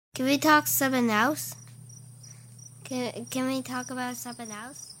Can we talk something else? Can we talk about something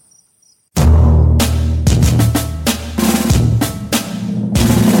else?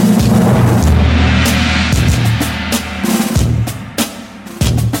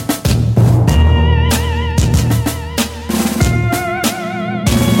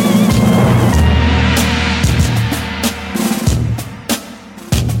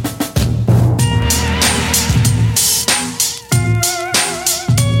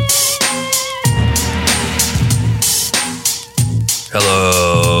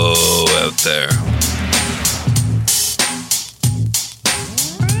 Hello out there.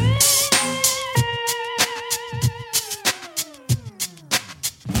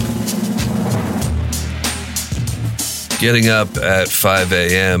 Getting up at 5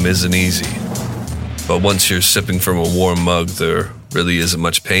 a.m. isn't easy, but once you're sipping from a warm mug, there really isn't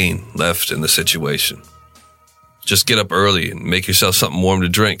much pain left in the situation. Just get up early and make yourself something warm to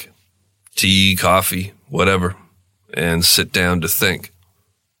drink. Tea, coffee, whatever. And sit down to think.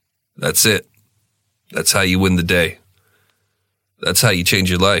 That's it. That's how you win the day. That's how you change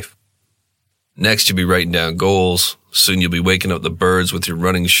your life. Next, you'll be writing down goals. Soon you'll be waking up the birds with your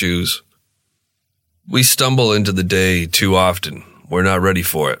running shoes. We stumble into the day too often. We're not ready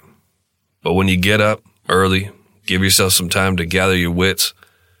for it. But when you get up early, give yourself some time to gather your wits,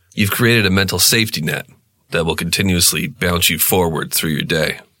 you've created a mental safety net that will continuously bounce you forward through your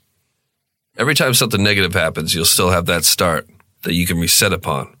day. Every time something negative happens, you'll still have that start that you can reset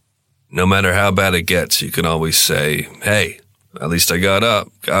upon. No matter how bad it gets, you can always say, hey, at least I got up,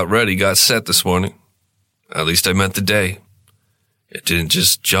 got ready, got set this morning. At least I met the day. It didn't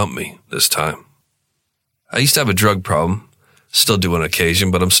just jump me this time. I used to have a drug problem, still do on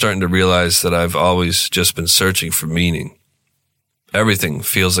occasion, but I'm starting to realize that I've always just been searching for meaning. Everything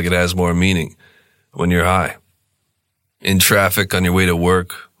feels like it has more meaning when you're high. In traffic, on your way to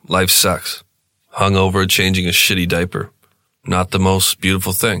work, life sucks. Hungover, changing a shitty diaper. Not the most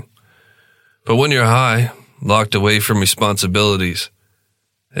beautiful thing. But when you're high, locked away from responsibilities,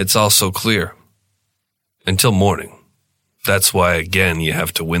 it's all so clear. Until morning. That's why, again, you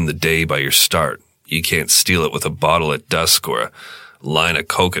have to win the day by your start. You can't steal it with a bottle at dusk or a line of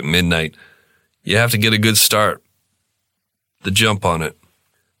Coke at midnight. You have to get a good start. The jump on it.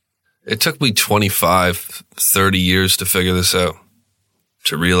 It took me 25, 30 years to figure this out.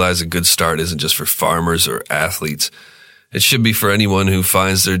 To realize a good start isn't just for farmers or athletes. It should be for anyone who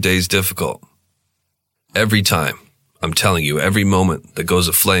finds their days difficult. Every time, I'm telling you, every moment that goes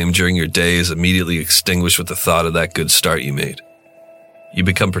aflame during your day is immediately extinguished with the thought of that good start you made. You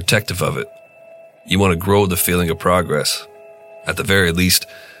become protective of it. You want to grow the feeling of progress. At the very least,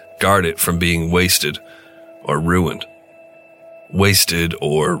 guard it from being wasted or ruined. Wasted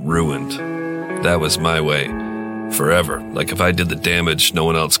or ruined. That was my way. Forever, like if I did the damage, no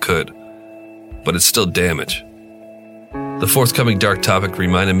one else could. But it's still damage. The forthcoming dark topic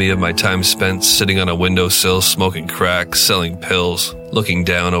reminded me of my time spent sitting on a windowsill, smoking crack, selling pills, looking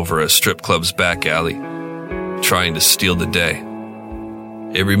down over a strip club's back alley, trying to steal the day.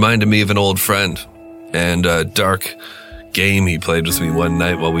 It reminded me of an old friend and a dark game he played with me one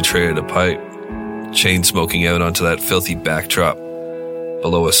night while we traded a pipe, chain smoking out onto that filthy backdrop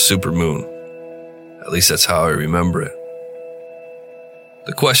below a supermoon. At least that's how I remember it.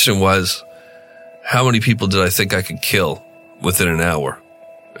 The question was, how many people did I think I could kill within an hour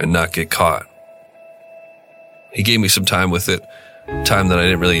and not get caught? He gave me some time with it, time that I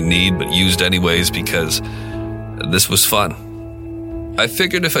didn't really need but used anyways because this was fun. I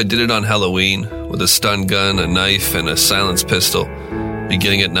figured if I did it on Halloween with a stun gun, a knife, and a silenced pistol,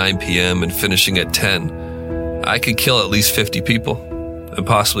 beginning at 9 p.m. and finishing at 10, I could kill at least 50 people and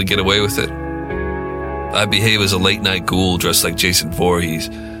possibly get away with it. I'd behave as a late-night ghoul dressed like Jason Voorhees,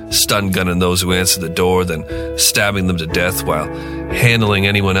 stun-gunning those who answer the door, then stabbing them to death while handling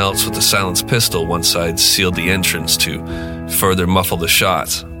anyone else with a silenced pistol once I'd sealed the entrance to further muffle the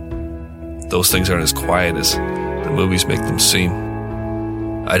shots. Those things aren't as quiet as the movies make them seem.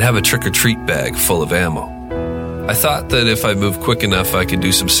 I'd have a trick-or-treat bag full of ammo. I thought that if I moved quick enough, I could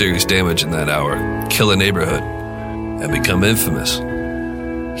do some serious damage in that hour, kill a neighborhood, and become infamous.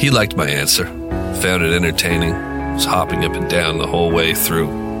 He liked my answer. Found it entertaining, was hopping up and down the whole way through,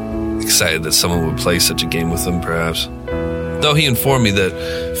 excited that someone would play such a game with him, perhaps. Though he informed me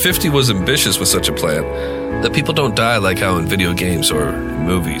that 50 was ambitious with such a plan, that people don't die like how in video games or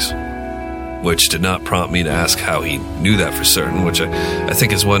movies, which did not prompt me to ask how he knew that for certain, which I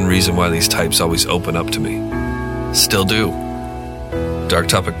think is one reason why these types always open up to me. Still do.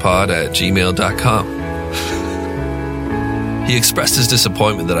 darktopicpod@gmail.com. He expressed his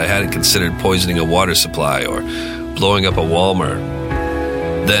disappointment that I hadn't considered poisoning a water supply or blowing up a Walmart.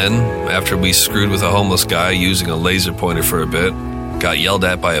 Then, after we screwed with a homeless guy using a laser pointer for a bit, got yelled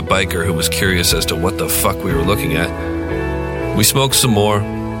at by a biker who was curious as to what the fuck we were looking at, we smoked some more,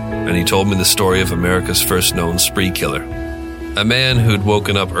 and he told me the story of America's first known spree killer. A man who'd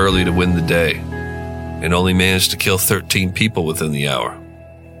woken up early to win the day, and only managed to kill 13 people within the hour.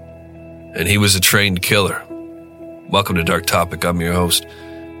 And he was a trained killer. Welcome to Dark Topic. I'm your host,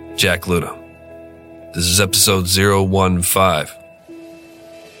 Jack Luna. This is episode 015,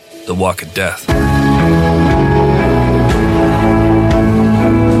 The Walk of Death.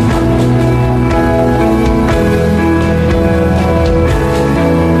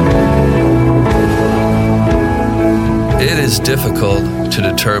 It is difficult to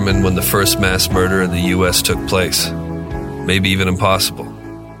determine when the first mass murder in the U.S. took place. Maybe even impossible.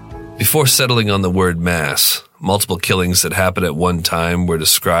 Before settling on the word mass, multiple killings that happened at one time were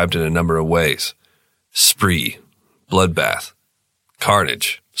described in a number of ways. Spree, bloodbath,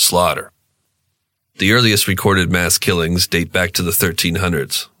 carnage, slaughter. The earliest recorded mass killings date back to the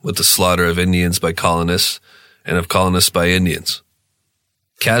 1300s, with the slaughter of Indians by colonists and of colonists by Indians.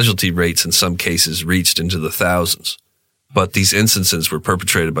 Casualty rates in some cases reached into the thousands, but these instances were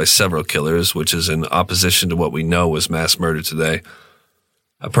perpetrated by several killers, which is in opposition to what we know as mass murder today,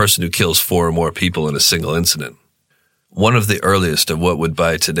 a person who kills 4 or more people in a single incident. One of the earliest of what would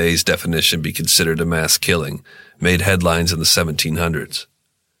by today's definition be considered a mass killing made headlines in the 1700s.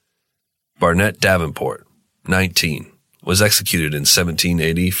 Barnett Davenport, 19, was executed in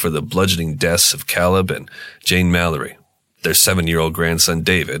 1780 for the bludgeoning deaths of Caleb and Jane Mallory, their 7-year-old grandson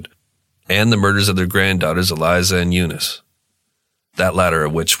David, and the murders of their granddaughters Eliza and Eunice, that latter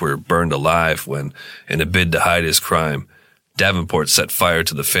of which were burned alive when, in a bid to hide his crime, Davenport set fire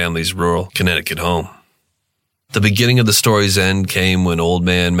to the family's rural Connecticut home. The beginning of the story's end came when old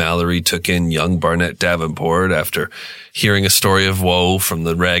man Mallory took in young Barnett Davenport after hearing a story of woe from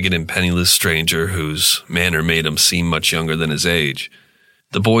the ragged and penniless stranger whose manner made him seem much younger than his age.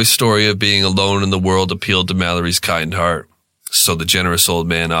 The boy's story of being alone in the world appealed to Mallory's kind heart, so the generous old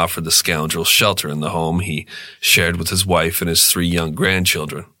man offered the scoundrel shelter in the home he shared with his wife and his 3 young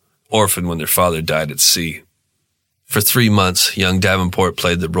grandchildren, orphaned when their father died at sea. For 3 months, young Davenport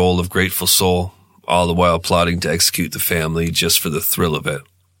played the role of grateful soul, all the while plotting to execute the family just for the thrill of it.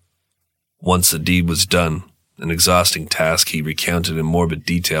 Once the deed was done, an exhausting task he recounted in morbid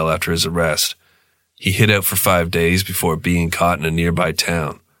detail after his arrest, he hid out for 5 days before being caught in a nearby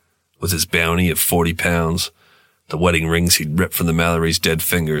town, with his bounty of 40 pounds, the wedding rings he'd ripped from the Mallory's dead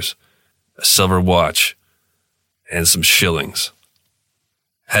fingers, a silver watch, and some shillings.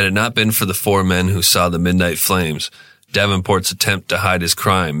 Had it not been for the 4 men who saw the midnight flames, Davenport's attempt to hide his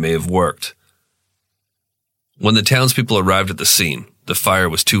crime may have worked. When the townspeople arrived at the scene, the fire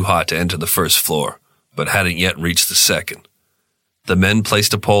was too hot to enter the first floor, but hadn't yet reached the second. The men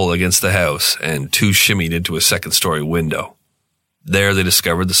placed a pole against the house, and 2 shimmied into a second-story window. There they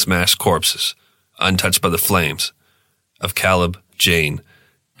discovered the smashed corpses, untouched by the flames, of Caleb, Jane,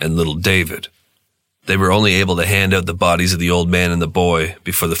 and little David. They were only able to hand out the bodies of the old man and the boy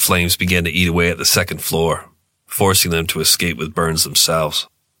before the flames began to eat away at the second floor, forcing them to escape with burns themselves.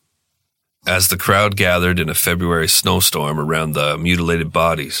 As the crowd gathered in a February snowstorm around the mutilated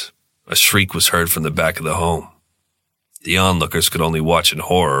bodies, a shriek was heard from the back of the home. The onlookers could only watch in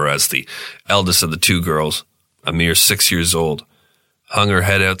horror as the eldest of the 2 girls, a mere 6 years old, hung her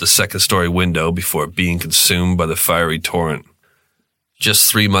head out the second-story window before being consumed by the fiery torrent. Just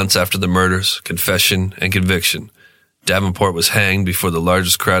 3 months after the murders, confession, and conviction, Davenport was hanged before the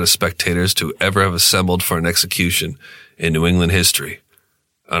largest crowd of spectators to ever have assembled for an execution in New England history,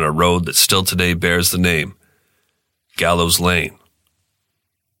 on a road that still today bears the name, Gallows Lane.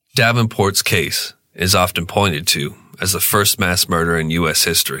 Davenport's case is often pointed to as the first mass murder in U.S.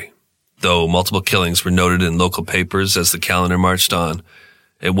 history. Though multiple killings were noted in local papers as the calendar marched on,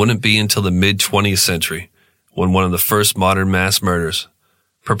 it wouldn't be until the mid-20th century when one of the first modern mass murders,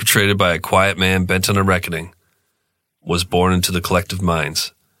 perpetrated by a quiet man bent on a reckoning, was born into the collective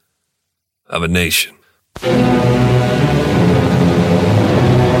minds of a nation.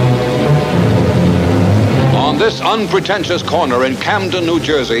 On this unpretentious corner in Camden, New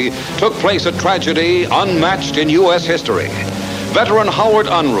Jersey, took place a tragedy unmatched in U.S. history. Veteran Howard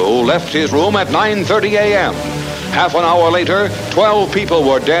Unruh left his room at 9:30 a.m. Half an hour later, 12 people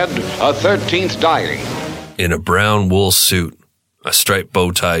were dead, a 13th dying. In a brown wool suit, a striped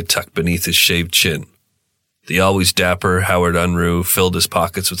bow tie tucked beneath his shaved chin, the always dapper Howard Unruh filled his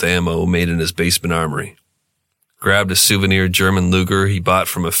pockets with ammo made in his basement armory, grabbed a souvenir German Luger he bought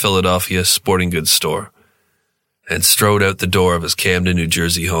from a Philadelphia sporting goods store, and strode out the door of his Camden, New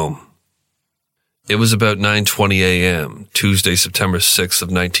Jersey home. It was about 9:20 a.m., Tuesday, September 6th of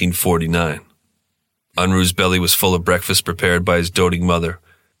 1949. Unruh's belly was full of breakfast prepared by his doting mother.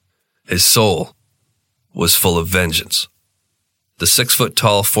 His soul was full of vengeance. The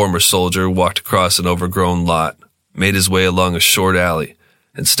 6-foot-tall former soldier walked across an overgrown lot, made his way along a short alley,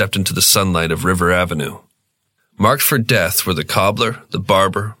 and stepped into the sunlight of River Avenue. Marked for death were the cobbler, the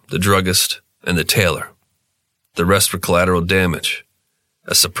barber, the druggist, and the tailor. The rest were collateral damage.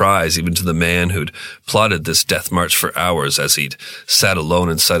 A surprise even to the man who'd plotted this death march for hours as he'd sat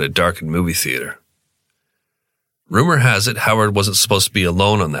alone inside a darkened movie theater. Rumor has it Howard wasn't supposed to be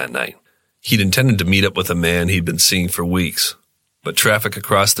alone on that night. He'd intended to meet up with a man he'd been seeing for weeks, but traffic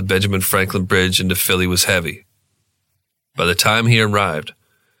across the Benjamin Franklin Bridge into Philly was heavy. By the time he arrived,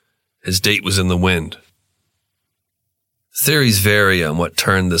 his date was in the wind. Theories vary on what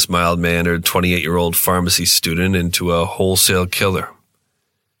turned this mild-mannered 28-year-old pharmacy student into a wholesale killer.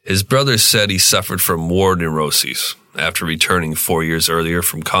 His brothers said he suffered from war neuroses after returning 4 years earlier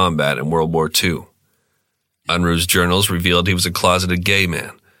from combat in World War II. Unruh's journals revealed he was a closeted gay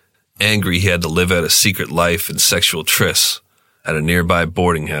man, angry he had to live out a secret life in sexual trysts at a nearby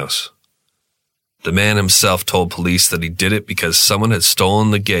boarding house. The man himself told police that he did it because someone had stolen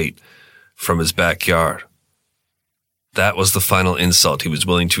the gate from his backyard. That was the final insult he was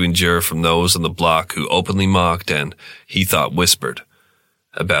willing to endure from those on the block who openly mocked and, he thought, whispered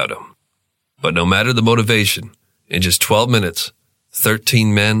about him. But no matter the motivation, in just 12 minutes,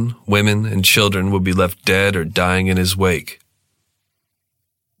 13 men, women, and children would be left dead or dying in his wake.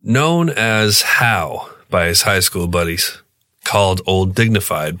 Known as Hal by his high school buddies, called Old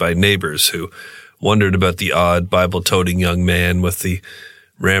Dignified by neighbors who wondered about the odd Bible-toting young man with the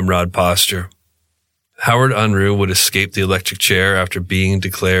ramrod posture, Howard Unruh would escape the electric chair after being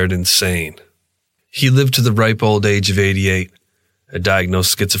declared insane. He lived to the ripe old age of 88, a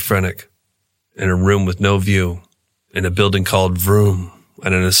diagnosed schizophrenic, in a room with no view, in a building called Vroom,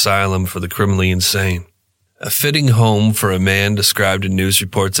 and an asylum for the criminally insane. A fitting home for a man described in news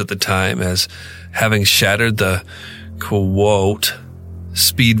reports at the time as having shattered the, quote,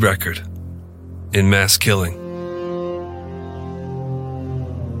 speed record in mass killing.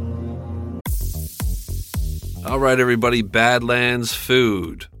 All right, everybody, Badlands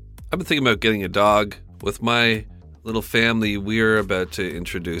food. I've been thinking about getting a dog. With my little family, we're about to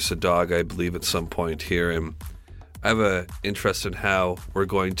introduce a dog, I believe, at some point here, and I have an interest in how we're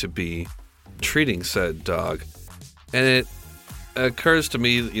going to be treating said dog. And it occurs to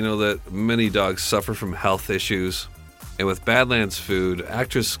me, that many dogs suffer from health issues. And with Badlands Food,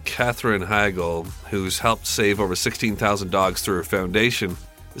 actress Katherine Heigl, who's helped save over 16,000 dogs through her foundation,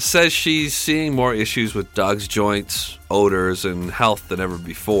 says she's seeing more issues with dogs' joints, odors, and health than ever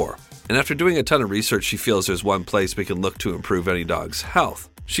before. And after doing a ton of research, she feels there's one place we can look to improve any dog's health.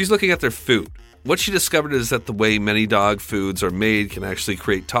 She's looking at their food. What she discovered is that the way many dog foods are made can actually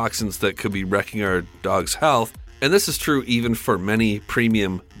create toxins that could be wrecking our dog's health, and this is true even for many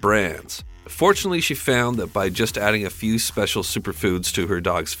premium brands. Fortunately, she found that by just adding a few special superfoods to her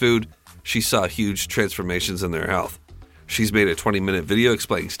dog's food, she saw huge transformations in their health. She's made a 20-minute video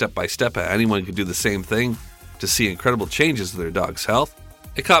explaining step by step how anyone can do the same thing to see incredible changes in their dog's health.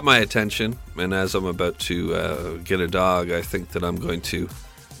 It caught my attention, and as I'm about to get a dog, I think that I'm going to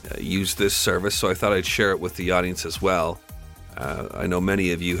use this service, so I thought I'd share it with the audience as well. I know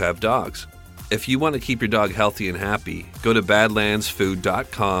many of you have dogs. If you want to keep your dog healthy and happy, go to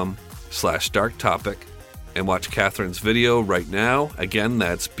badlandsfood.com/darktopic and watch Katherine's video right now. Again,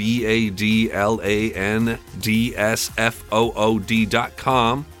 that's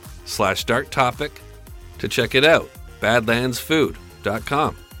badlandsfood.com/darktopic to check it out.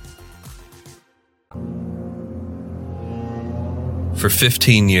 badlandsfood.com. For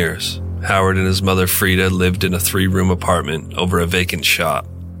 15 years, Howard and his mother Frida lived in a 3-room apartment over a vacant shop.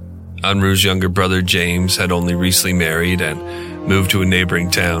 Unruh's younger brother James had only recently married and moved to a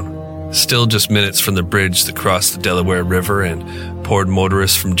neighboring town, still just minutes from the bridge that crossed the Delaware River and poured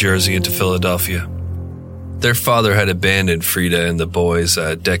motorists from Jersey into Philadelphia. Their father had abandoned Frida and the boys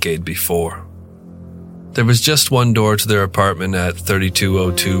a decade before. There was just one door to their apartment at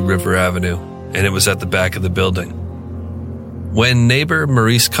 3202 River Avenue, and it was at the back of the building. When neighbor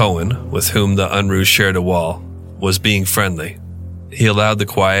Maurice Cohen, with whom the Unruhs shared a wall, was being friendly, he allowed the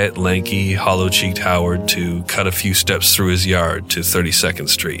quiet, lanky, hollow-cheeked Howard to cut a few steps through his yard to 32nd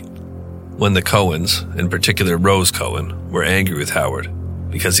Street. When the Cohens, in particular Rose Cohen, were angry with Howard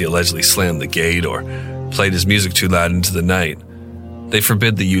because he allegedly slammed the gate or played his music too loud into the night, they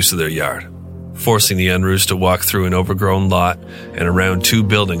forbid the use of their yard, forcing the Unruhs to walk through an overgrown lot and around 2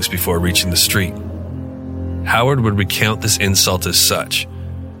 buildings before reaching the street. Howard would recount this insult as such: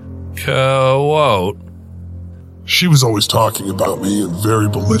 Quote. She was always talking about me and very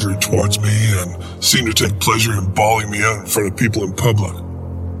belligerent towards me and seemed to take pleasure in bawling me out in front of people in public.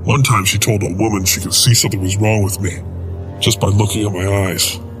 One time she told a woman she could see something was wrong with me just by looking at my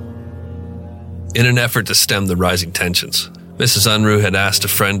eyes. In an effort to stem the rising tensions, Mrs. Unruh had asked a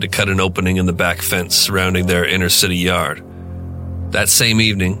friend to cut an opening in the back fence surrounding their inner city yard. That same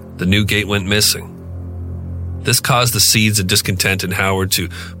evening, the new gate went missing. This caused the seeds of discontent in Howard to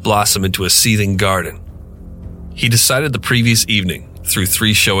blossom into a seething garden. He decided the previous evening, through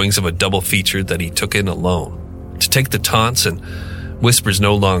 3 showings of a double feature that he took in alone, to take the taunts and whispers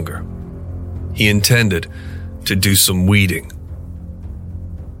no longer. He intended to do some weeding.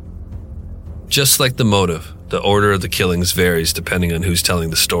 Just like the motive, the order of the killings varies depending on who's telling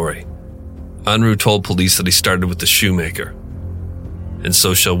the story. Unruh told police that he started with the shoemaker. And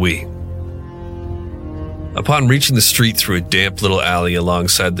so shall we. Upon reaching the street through a damp little alley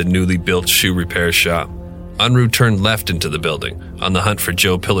alongside the newly built shoe repair shop, Unruh turned left into the building, on the hunt for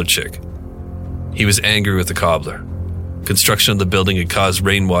Joe Pilarczyk. He was angry with the cobbler. Construction of the building had caused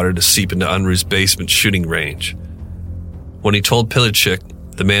rainwater to seep into Unruh's basement shooting range. When he told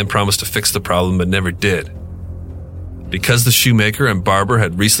Pilarczyk, the man promised to fix the problem but never did. Because the shoemaker and barber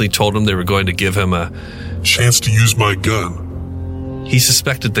had recently told him they were going to give him a chance to use my gun, he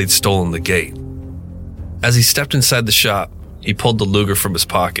suspected they'd stolen the gate. As he stepped inside the shop, he pulled the Luger from his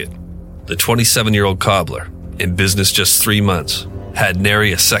pocket. The 27-year-old cobbler, in business just 3 months, had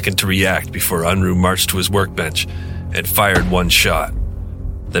nary a second to react before Unruh marched to his workbench and fired 1 shot,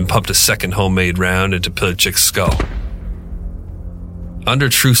 then pumped a second homemade round into Pilarczyk's skull. Under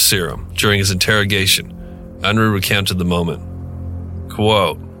truth serum, during his interrogation, Unruh recounted the moment.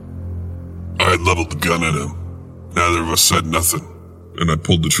 Quote, I had leveled the gun at him. Neither of us said nothing, and I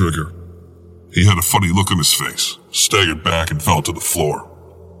pulled the trigger. He had a funny look on his face, staggered back and fell to the floor.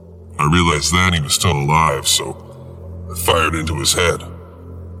 I realized then he was still alive, so I fired into his head.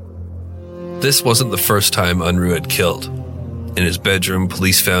 This wasn't the first time Unruh had killed. In his bedroom,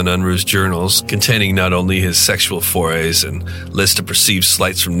 police found Unruh's journals containing not only his sexual forays and list of perceived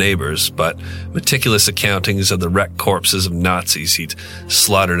slights from neighbors, but meticulous accountings of the wrecked corpses of Nazis he'd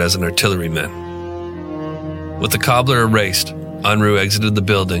slaughtered as an artilleryman. With the cobbler erased, Unruh exited the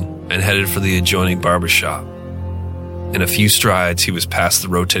building and headed for the adjoining barber shop. In a few strides, he was past the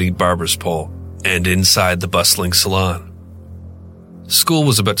rotating barber's pole and inside the bustling salon. School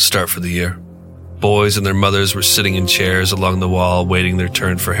was about to start for the year. Boys and their mothers were sitting in chairs along the wall waiting their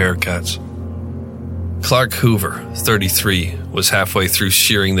turn for haircuts. Clark Hoover, 33, was halfway through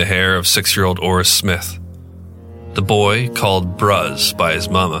shearing the hair of 6-year-old Oris Smith. The boy, called Bruz by his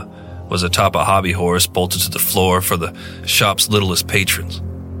mama, was atop a hobby horse bolted to the floor for the shop's littlest patrons.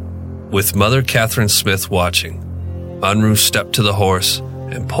 With Mother Catherine Smith watching, Unruh stepped to the horse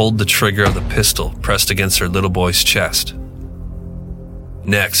and pulled the trigger of the pistol pressed against her little boy's chest.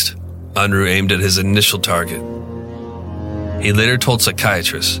 Next, Unruh aimed at his initial target. He later told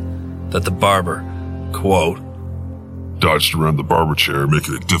psychiatrists that the barber, quote, dodged around the barber chair,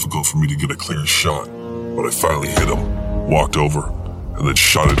 making it difficult for me to get a clear shot, but I finally hit him, walked over, and then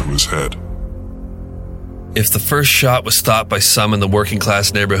shot into his head. If the first shot was thought by some in the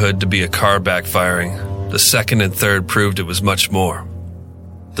working-class neighborhood to be a car backfiring, the second and third proved it was much more.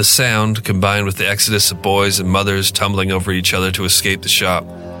 The sound, combined with the exodus of boys and mothers tumbling over each other to escape the shop,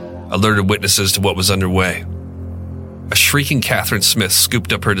 alerted witnesses to what was underway. A shrieking Catherine Smith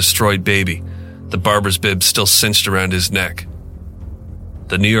scooped up her destroyed baby, the barber's bib still cinched around his neck.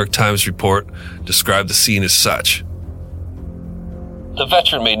 The New York Times report described the scene as such. The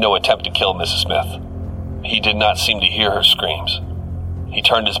veteran made no attempt to kill Mrs. Smith. He did not seem to hear her screams. He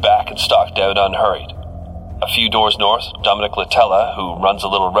turned his back and stalked out unhurried. A few doors north, Dominic Latella, who runs a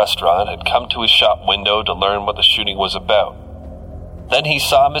little restaurant, had come to his shop window to learn what the shooting was about. Then he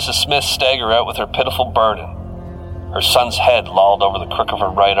saw Mrs. Smith stagger out with her pitiful burden. Her son's head lolled over the crook of her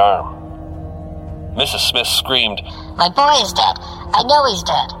right arm. Mrs. Smith screamed, My boy is dead. I know he's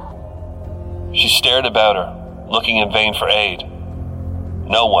dead. She stared about her, looking in vain for aid.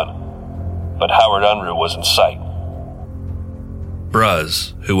 No one but Howard Unruh was in sight.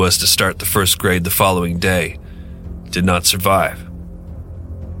 Bruz, who was to start the first grade the following day, did not survive.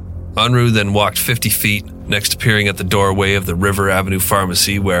 Unruh then walked 50 feet, next appearing at the doorway of the River Avenue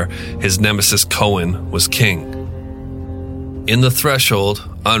Pharmacy where his nemesis Cohen was king. In the threshold,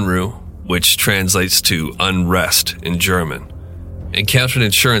 Unruh, which translates to unrest in German, encountered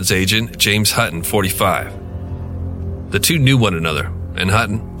insurance agent James Hutton, 45. The two knew one another, and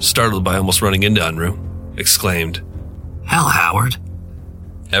Hutton, startled by almost running into Unruh, exclaimed, Hell, Howard.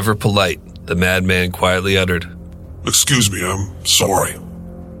 Ever polite, the madman quietly uttered, Excuse me, I'm sorry.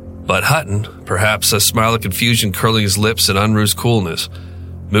 But Hutton, perhaps a smile of confusion curling his lips at Unruh's coolness,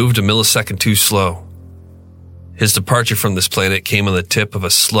 moved a millisecond too slow. His departure from this planet came on the tip of a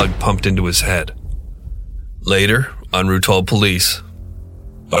slug pumped into his head. Later, Unruh told police,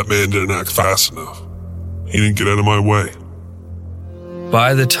 "That man didn't act fast enough. He didn't get out of my way."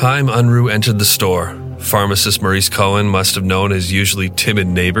 By the time Unruh entered the store, pharmacist Maurice Cohen must have known his usually timid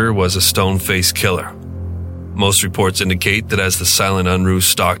neighbor was a stone-faced killer. Most reports indicate that as the silent Unruh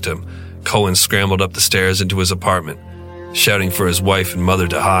stalked him, Cohen scrambled up the stairs into his apartment, shouting for his wife and mother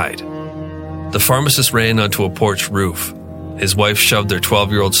to hide. The pharmacist ran onto a porch roof. His wife shoved their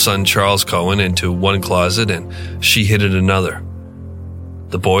 12-year-old son Charles Cohen into one closet and she hid in another.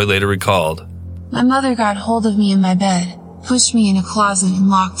 The boy later recalled, "My mother got hold of me in my bed, pushed me in a closet and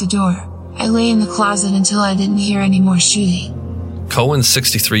locked the door. I lay in the closet until I didn't hear any more shooting." Cohen's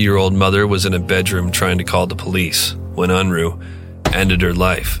 63-year-old mother was in a bedroom trying to call the police when Unruh ended her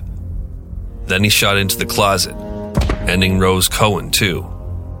life. Then he shot into the closet, ending Rose Cohen too.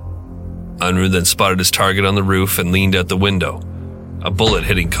 Unruh then spotted his target on the roof and leaned out the window, a bullet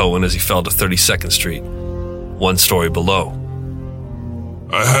hitting Cohen as he fell to 32nd Street, one story below.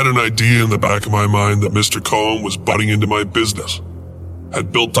 I had an idea in the back of my mind that Mr. Cohen was butting into my business.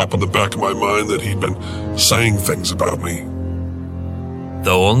 Had built up in the back of my mind that he'd been saying things about me.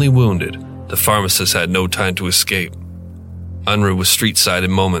 Though only wounded, the pharmacist had no time to escape. Unruh was street-side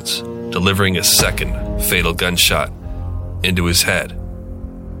in moments, delivering a second fatal gunshot into his head.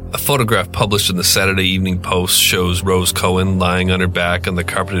 A photograph published in the Saturday Evening Post shows Rose Cohen lying on her back on the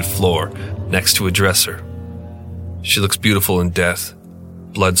carpeted floor next to a dresser. She looks beautiful in death.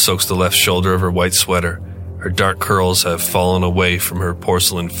 Blood soaks the left shoulder of her white sweater. Her dark curls have fallen away from her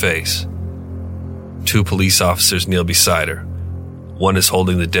porcelain face. 2 police officers kneel beside her. One is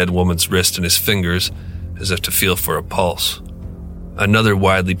holding the dead woman's wrist in his fingers as if to feel for a pulse. Another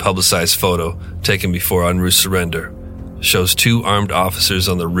widely publicized photo, taken before Unruh's surrender, shows 2 armed officers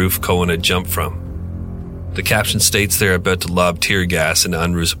on the roof Cohen had jumped from. The caption states they are about to lob tear gas into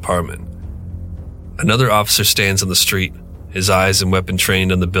Unruh's apartment. Another officer stands on the street, his eyes and weapon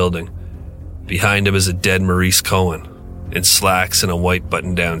trained on the building. Behind him is a dead Maurice Cohen, in slacks and a white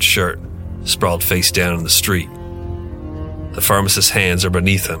button-down shirt, sprawled face down in the street. The pharmacist's hands are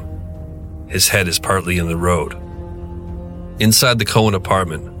beneath him. His head is partly in the road. Inside the Cohen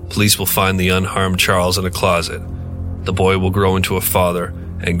apartment, police will find the unharmed Charles in a closet. The boy will grow into a father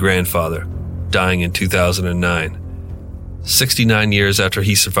and grandfather, dying in 2009. 69 years after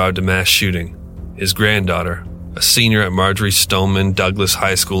he survived a mass shooting, his granddaughter, a senior at Marjorie Stoneman Douglas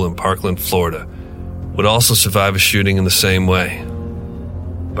High School in Parkland, Florida, would also survive a shooting in the same way,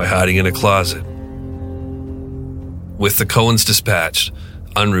 by hiding in a closet. With the Cohens dispatched,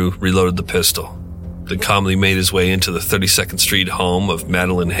 Unruh reloaded the pistol, then calmly made his way into the 32nd Street home of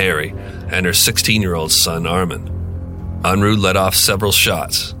Madeline Harry and her 16-year-old son Armin. Unruh let off several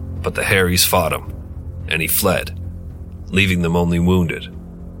shots, but the Harrys fought him, and he fled, leaving them only wounded.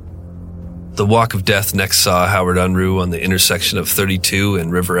 The walk of death next saw Howard Unruh on the intersection of 32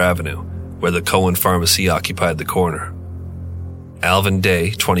 and River Avenue, where the Cohen Pharmacy occupied the corner. Alvin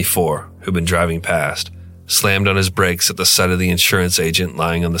Day, 24, who'd been driving past, slammed on his brakes at the sight of the insurance agent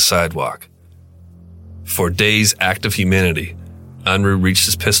lying on the sidewalk. For Day's act of humanity, Unruh reached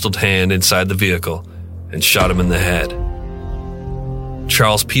his pistoled hand inside the vehicle and shot him in the head.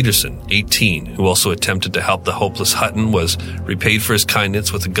 Charles Peterson, 18, who also attempted to help the hopeless Hutton, was repaid for his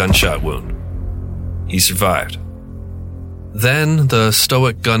kindness with a gunshot wound. He survived. Then the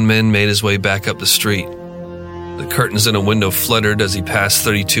stoic gunman made his way back up the street. The curtains in a window fluttered as he passed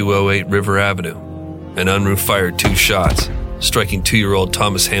 3208 River Avenue, and Unruh fired 2 shots, striking 2-year-old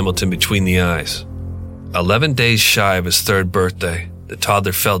Thomas Hamilton between the eyes. 11 days shy of his 3rd birthday, the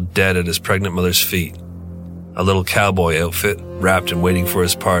toddler fell dead at his pregnant mother's feet. A little cowboy outfit, wrapped and waiting for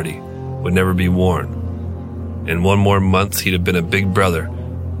his party, would never be worn. In 1 more month, he'd have been a big brother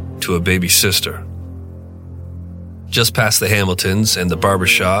to a baby sister. Just past the Hamiltons and the barber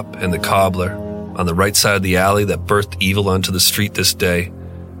shop and the cobbler, on the right side of the alley that birthed evil onto the street this day,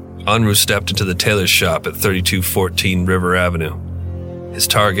 Unruh stepped into the tailor's shop at 3214 River Avenue. His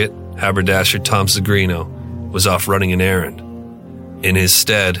target, haberdasher Tom Zagrino, was off running an errand. In his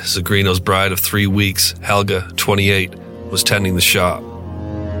stead, Zagrino's bride of 3 weeks, Helga, 28, was tending the shop.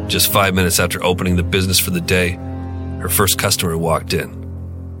 Just 5 minutes after opening the business for the day, her first customer walked in.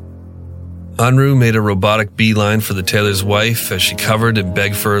 Unruh made a robotic beeline for the tailor's wife as she covered and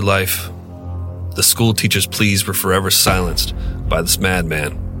begged for her life. The school teacher's pleas were forever silenced by this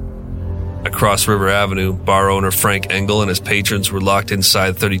madman. Across River Avenue, bar owner Frank Engel and his patrons were locked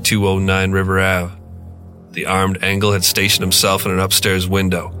inside 3209 River Ave. The armed Engel had stationed himself in an upstairs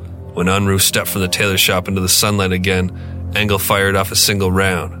window, When Unruh stepped from the tailor shop into the sunlight again, Engel fired off a single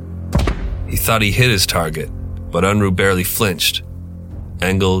round. He thought he hit his target, but Unruh barely flinched.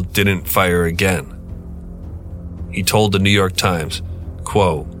 Engel didn't fire again. He told the New York Times,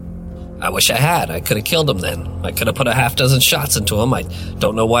 quote, I wish I had. I could have killed him then. I could have put a half dozen shots into him. I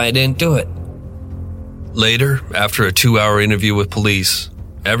don't know why I didn't do it. Later, after a 2-hour interview with police,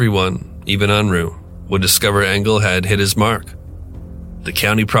 everyone, even Unruh, would discover Engel had hit his mark. The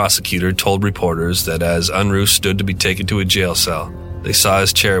county prosecutor told reporters that as Unruh stood to be taken to a jail cell, they saw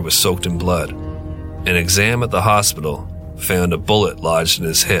his chair was soaked in blood. An exam at the hospital found a bullet lodged in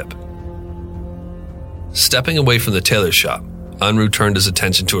his hip. Stepping away from the tailor shop, Unruh turned his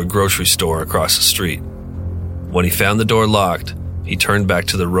attention to a grocery store across the street. When he found the door locked, he turned back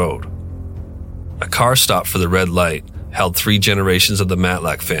to the road. A car stop for the red light held 3 generations of the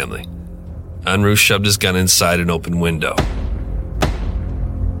Matlack family. Unruh shoved his gun inside an open window.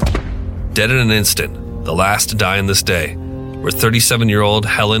 Dead in an instant, the last to die on this day, were 37-year-old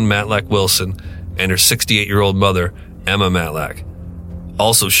Helen Matlack Wilson and her 68-year-old mother, Emma Matlack.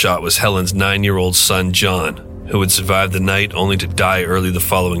 Also shot was Helen's 9-year-old son, John, who had survived the night only to die early the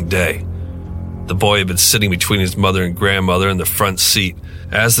following day. The boy had been sitting between his mother and grandmother in the front seat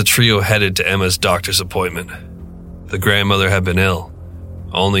as the trio headed to Emma's doctor's appointment. The grandmother had been ill.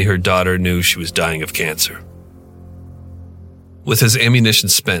 Only her daughter knew she was dying of cancer. With his ammunition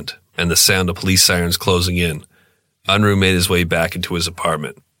spent and the sound of police sirens closing in, Unruh made his way back into his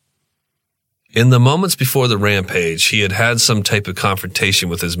apartment. In the moments before the rampage, he had had some type of confrontation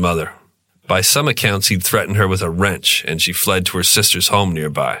with his mother. By some accounts, he'd threatened her with a wrench, and she fled to her sister's home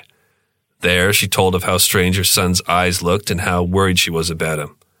nearby. There, she told of how strange her son's eyes looked and how worried she was about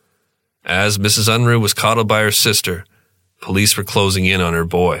him. As Mrs. Unruh was coddled by her sister, police were closing in on her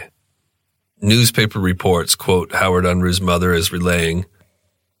boy. Newspaper reports quote Howard Unruh's mother as relaying,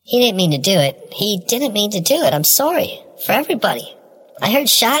 He didn't mean to do it. He didn't mean to do it. I'm sorry. For everybody. I heard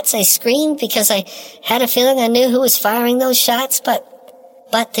shots. I screamed because I had a feeling I knew who was firing those shots, but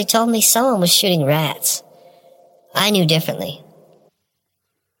they told me someone was shooting rats. I knew differently.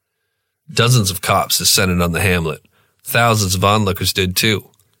 Dozens of cops descended on the hamlet. Thousands of onlookers did too.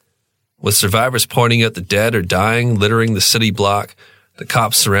 With survivors pointing at the dead or dying, littering the city block, the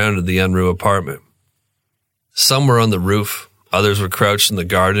cops surrounded the Unruh apartment. Some were on the roof, others were crouched in the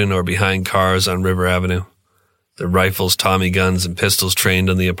garden or behind cars on River Avenue. Their rifles, Tommy guns, and pistols trained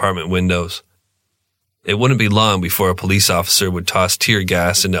on the apartment windows. It wouldn't be long before a police officer would toss tear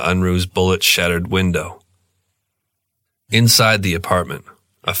gas into Unruh's bullet-shattered window. Inside the apartment,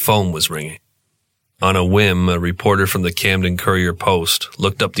 a phone was ringing. On a whim, a reporter from the Camden Courier-Post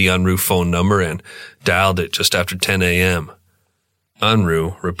looked up the Unruh phone number and dialed it just after 10 a.m.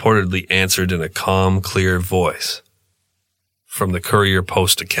 Unruh reportedly answered in a calm, clear voice. From the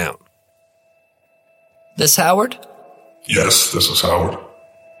Courier-Post account. This Howard? Yes, this is Howard.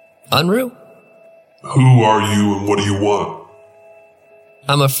 Unruh? Who are you and what do you want?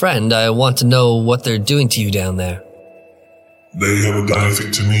 I'm a friend. I want to know what they're doing to you down there. They haven't done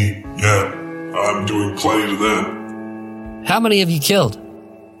anything to me yet. I'm doing plenty to them. How many have you killed?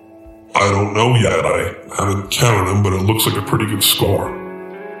 I don't know yet. I haven't counted them, but it looks like a pretty good score.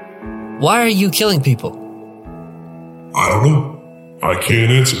 Why are you killing people? I don't know. I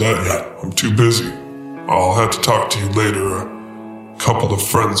can't answer that yet. I'm too busy. I'll have to talk to you later. A couple of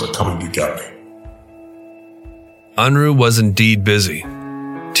friends are coming to get me. Unruh was indeed busy.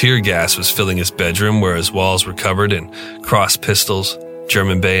 Tear gas was filling his bedroom where his walls were covered in crossed pistols,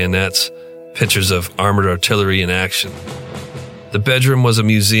 German bayonets, pictures of armored artillery in action. The bedroom was a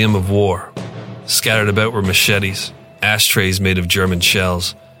museum of war. Scattered about were machetes, ashtrays made of German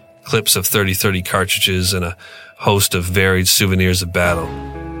shells, clips of 30-30 cartridges, and a host of varied souvenirs of battle.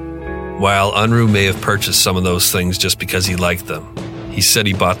 While Unruh may have purchased some of those things just because he liked them, he said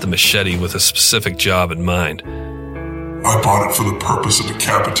he bought the machete with a specific job in mind. I bought it for the purpose of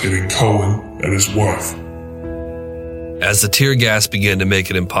decapitating Cohen and his wife. As the tear gas began to make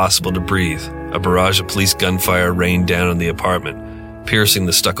it impossible to breathe, a barrage of police gunfire rained down on the apartment, piercing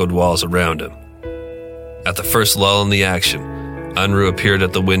the stuccoed walls around him. At the first lull in the action, Unruh appeared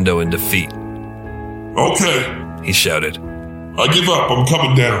at the window in defeat. Okay, he shouted. I give up. I'm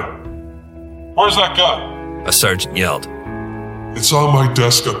coming down. Where's that gun? A sergeant yelled. It's on my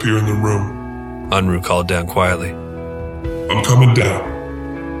desk up here in the room. Unruh called down quietly. I'm coming down.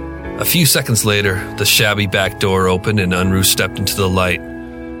 A few seconds later, the shabby back door opened and Unruh stepped into the light,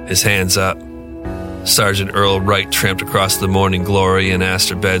 his hands up. Sergeant Earl Wright tramped across the morning glory and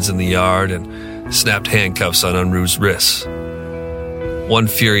Astor beds in the yard and snapped handcuffs on Unruh's wrists. One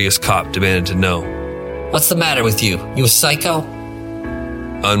furious cop demanded to know, What's the matter with you? You a psycho?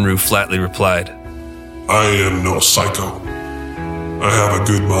 Unruh flatly replied, I am no psycho. I have a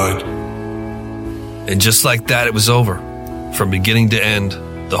good mind. And just like that, it was over. From beginning to end,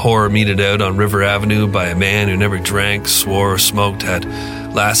 the horror meted out on River Avenue by a man who never drank, swore, or smoked had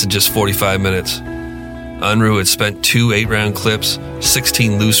lasted just 45 minutes. Unruh had spent 2 8-round clips,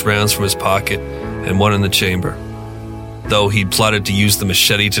 16 loose rounds from his pocket, and 1 in the chamber. Though he'd plotted to use the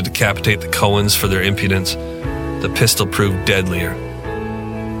machete to decapitate the Cohens for their impudence, the pistol proved deadlier.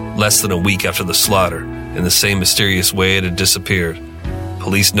 Less than a week after the slaughter, in the same mysterious way it had disappeared,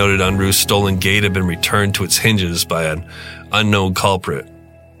 police noted Unruh's stolen gate had been returned to its hinges by an unknown culprit.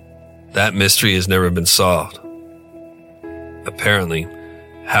 That mystery has never been solved. Apparently,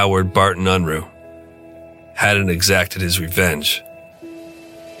 Howard Barton Unruh hadn't exacted his revenge.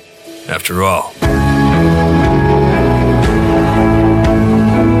 After all.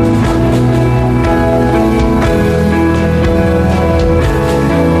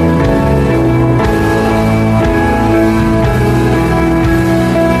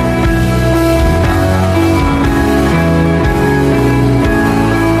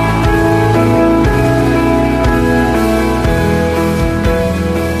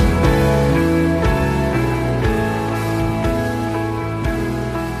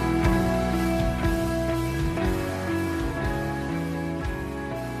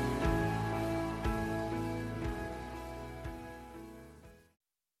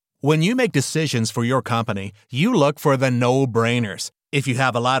 When you make decisions for your company, you look for the no-brainers. If you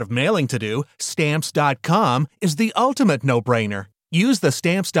have a lot of mailing to do, Stamps.com is the ultimate no-brainer. Use the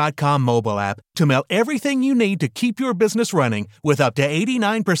Stamps.com mobile app to mail everything you need to keep your business running with up to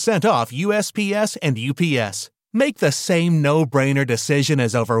 89% off USPS and UPS. Make the same no-brainer decision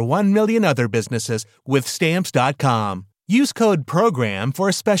as over 1 million other businesses with Stamps.com. Use code PROGRAM for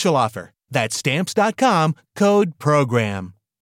a special offer. That's Stamps.com, code PROGRAM.